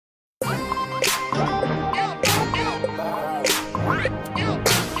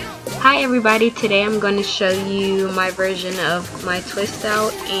Hi everybody, today I'm going to show you my version of my twist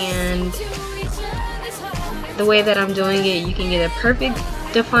out, and the way that I'm doing it, you can get a perfect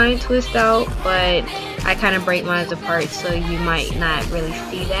defined twist out, but I kind of break mine apart so you might not really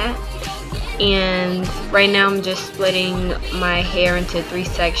see that. And right now I'm just splitting my hair into 3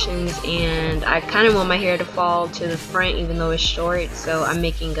 sections, and I kind of want my hair to fall to the front even though it's short, so I'm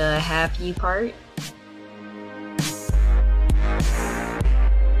making a half U part.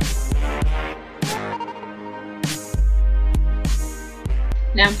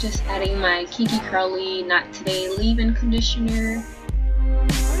 Now I'm just adding my Kinky Curly Not Today leave-in conditioner.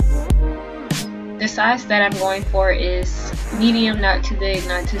 The size that I'm going for is medium, not too big,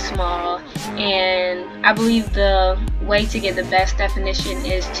 not too small. And I believe the way to get the best definition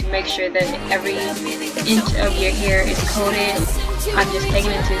is to make sure that every inch of your hair is coated. I'm just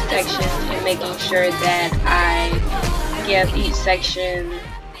taking it to sections and making sure that I give each section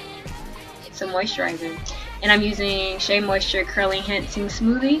some moisturizer. And I'm using Shea Moisture Curly Enhancing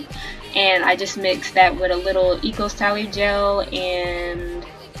Smoothie, and I just mix that with a little Eco Styler gel and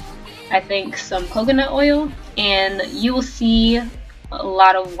I think some coconut oil, and you will see a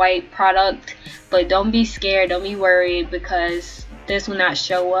lot of white product, but don't be scared, don't be worried, because this will not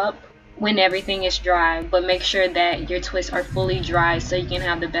show up when everything is dry, but make sure that your twists are fully dry so you can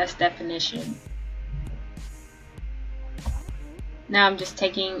have the best definition. Now I'm just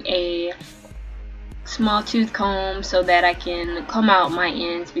taking a small tooth comb so that I can comb out my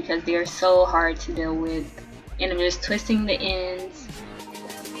ends because they are so hard to deal with, and I'm just twisting the ends.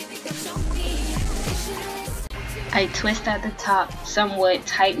 I twist at the top somewhat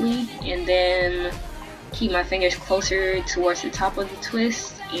tightly and then keep my fingers closer towards the top of the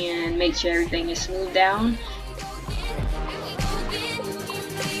twist and make sure everything is smoothed down.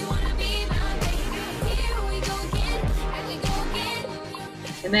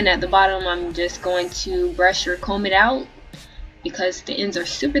 And then at the bottom I'm just going to brush or comb it out because the ends are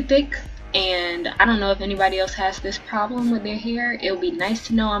super thick, and I don't know if anybody else has this problem with their hair. It would be nice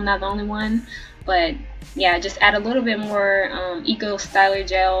to know I'm not the only one, but yeah, just add a little bit more Eco Styler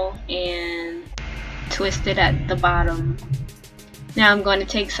gel and twist it at the bottom. Now I'm going to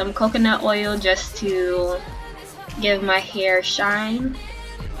take some coconut oil just to give my hair shine.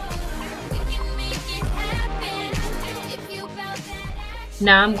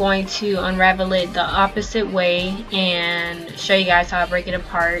 Now I'm going to unravel it the opposite way and show you guys how I break it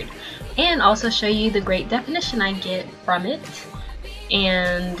apart, and also show you the great definition I get from it.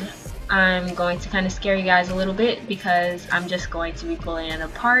 And I'm going to kind of scare you guys a little bit because I'm just going to be pulling it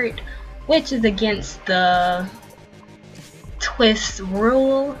apart, which is against the twist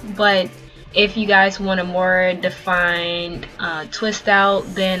rule, but if you guys want a more defined twist out,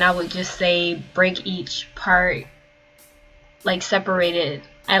 then I would just say break each part, like separate it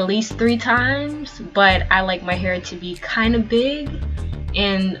at least 3 times, but I like my hair to be kind of big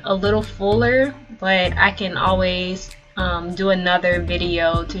and a little fuller, but I can always do another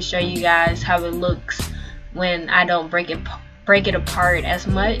video to show you guys how it looks when I don't break it apart as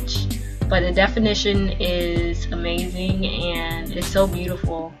much. But the definition is amazing and it's so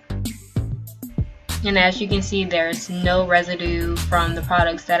beautiful. And as you can see, there's no residue from the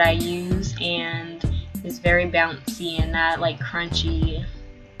products that I use, and it's very bouncy and not like crunchy.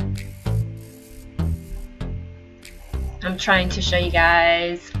 I'm trying to show you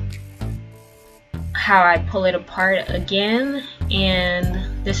guys how I pull it apart again,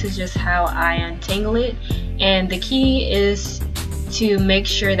 and this is just how I untangle it. And the key is to make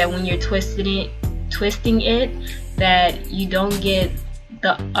sure that when you're twisting it that you don't get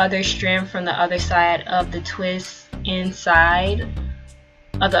the other strand from the other side of the twist inside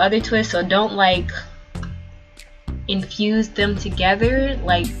of the other twist. So don't like infuse them together,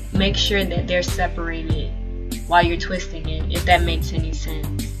 like make sure that they're separated while you're twisting it, if that makes any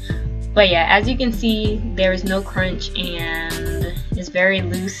sense. But yeah, as you can see, there is no crunch and it's very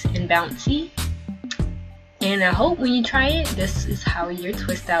loose and bouncy. And I hope when you try it, this is how your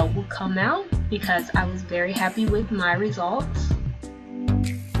twist out will come out, because I was very happy with my results.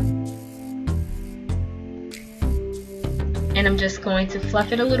 And I'm just going to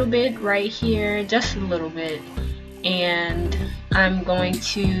fluff it a little bit right here, just a little bit. And I'm going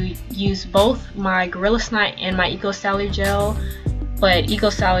to use both my Gorilla Snot and my Eco Styler gel, but Eco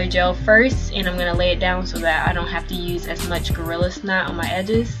Styler gel first, and I'm going to lay it down so that I don't have to use as much Gorilla Snot on my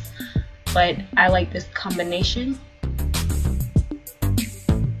edges. But I like this combination.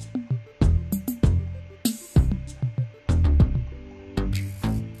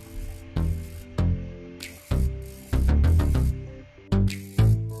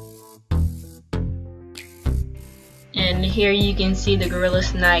 And here you can see the Gorilla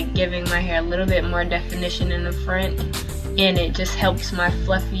Snot giving my hair a little bit more definition in the front, and it just helps my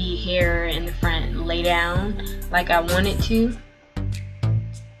fluffy hair in the front lay down like I want it to.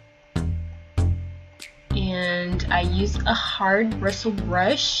 And I use a hard bristle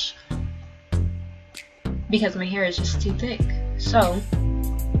brush because my hair is just too thick. So,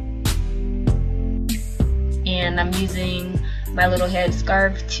 and I'm using my little head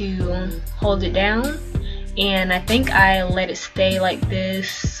scarf to hold it down, and I think I let it stay like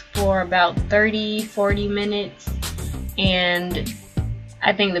this for about 30-40 minutes. And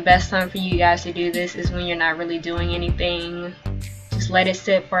I think the best time for you guys to do this is when you're not really doing anything. Just let it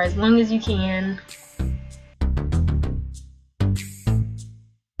sit for as long as you can.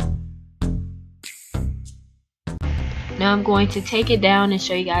 Now I'm going to take it down and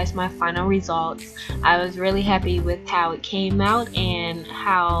show you guys my final results. I was really happy with how it came out and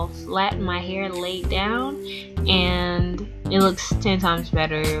how flat my hair laid down, and it looks 10 times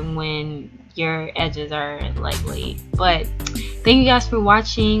better when your edges are like laid. But thank you guys for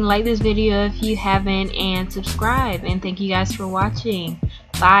watching. Like this video if you haven't, and subscribe, and thank you guys for watching.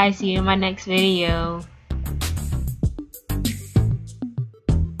 Bye, see you in my next video.